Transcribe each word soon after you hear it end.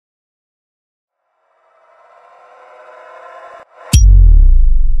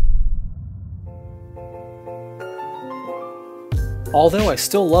Although I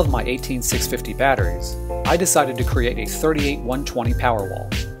still love my 18650 batteries, I decided to create a 38120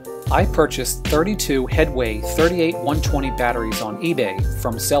 Powerwall. I purchased 32 Headway 38120 batteries on eBay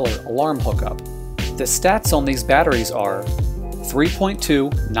from seller Alarm Hookup. The stats on these batteries are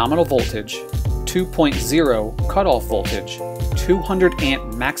 3.2 nominal voltage, 2.0 cutoff voltage, 200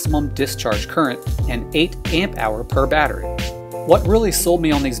 amp maximum discharge current, and 8 amp hour per battery. What really sold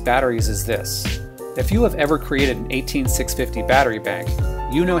me on these batteries is this. If you have ever created an 18650 battery bank,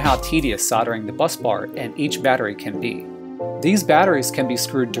 you know how tedious soldering the bus bar and each battery can be. These batteries can be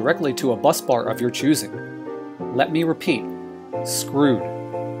screwed directly to a bus bar of your choosing. Let me repeat, screwed.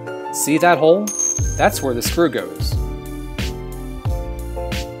 See that hole? That's where the screw goes.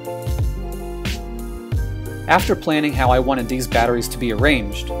 After planning how I wanted these batteries to be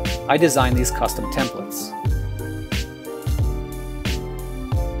arranged, I designed these custom templates.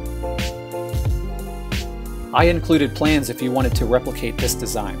 I included plans if you wanted to replicate this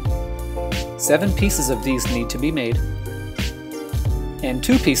design. 7 pieces of these need to be made, and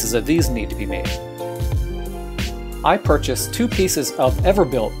 2 pieces of these need to be made. I purchased 2 pieces of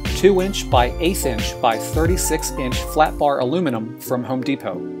Everbuilt 2" by 1/8" by 36" flat bar aluminum from Home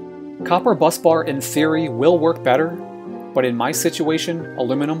Depot. Copper bus bar in theory will work better, but in my situation,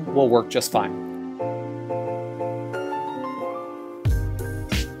 aluminum will work just fine.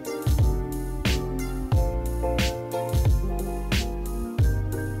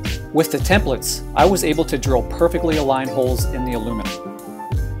 With the templates, I was able to drill perfectly aligned holes in the aluminum.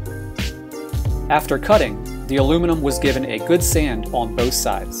 After cutting, the aluminum was given a good sand on both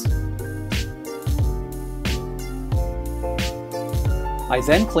sides. I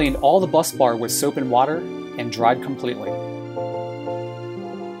then cleaned all the bus bar with soap and water and dried completely.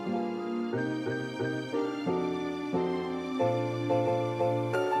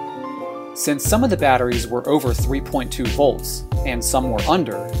 Since some of the batteries were over 3.2 volts and some were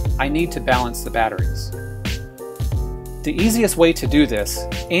under, I need to balance the batteries. The easiest way to do this,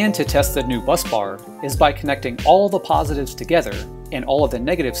 and to test the new bus bar, is by connecting all the positives together and all of the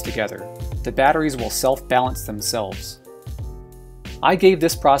negatives together. The batteries will self-balance themselves. I gave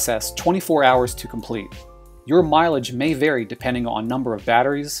this process 24 hours to complete. Your mileage may vary depending on number of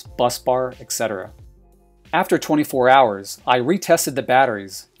batteries, bus bar, etc. After 24 hours, I retested the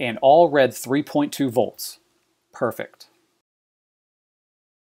batteries and all read 3.2 volts. Perfect.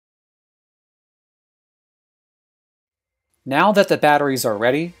 Now that the batteries are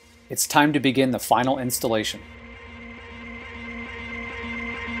ready, it's time to begin the final installation.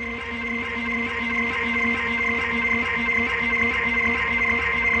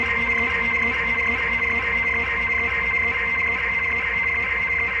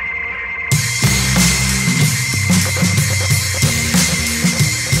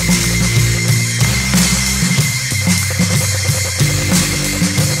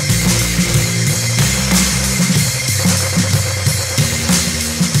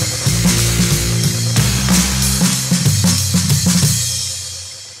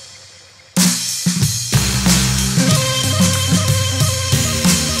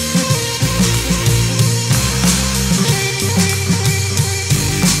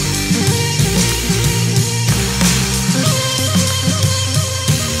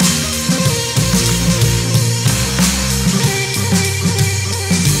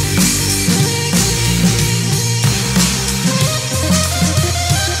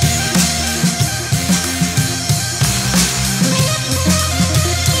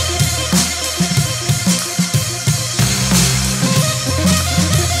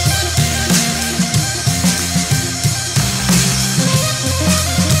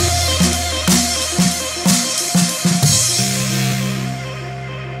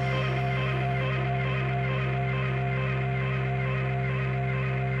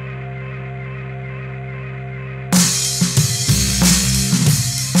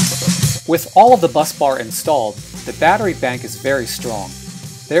 With all of the bus bar installed, the battery bank is very strong.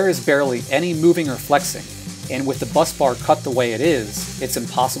 There is barely any moving or flexing, and with the bus bar cut the way it is, it's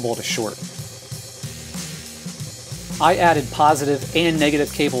impossible to short. I added positive and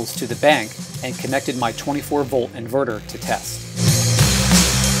negative cables to the bank and connected my 24-volt inverter to test.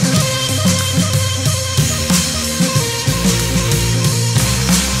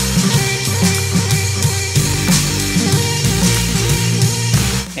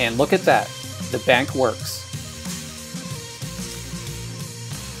 And look at that, the bank works.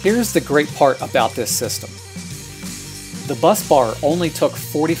 Here's the great part about this system. The bus bar only took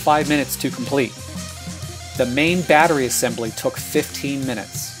 45 minutes to complete. The main battery assembly took 15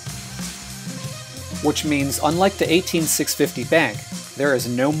 minutes. Which means, unlike the 18650 bank, there is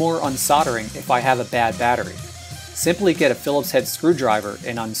no more unsoldering if I have a bad battery. Simply get a Phillips head screwdriver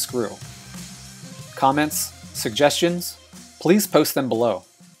and unscrew. Comments? Suggestions? Please post them below.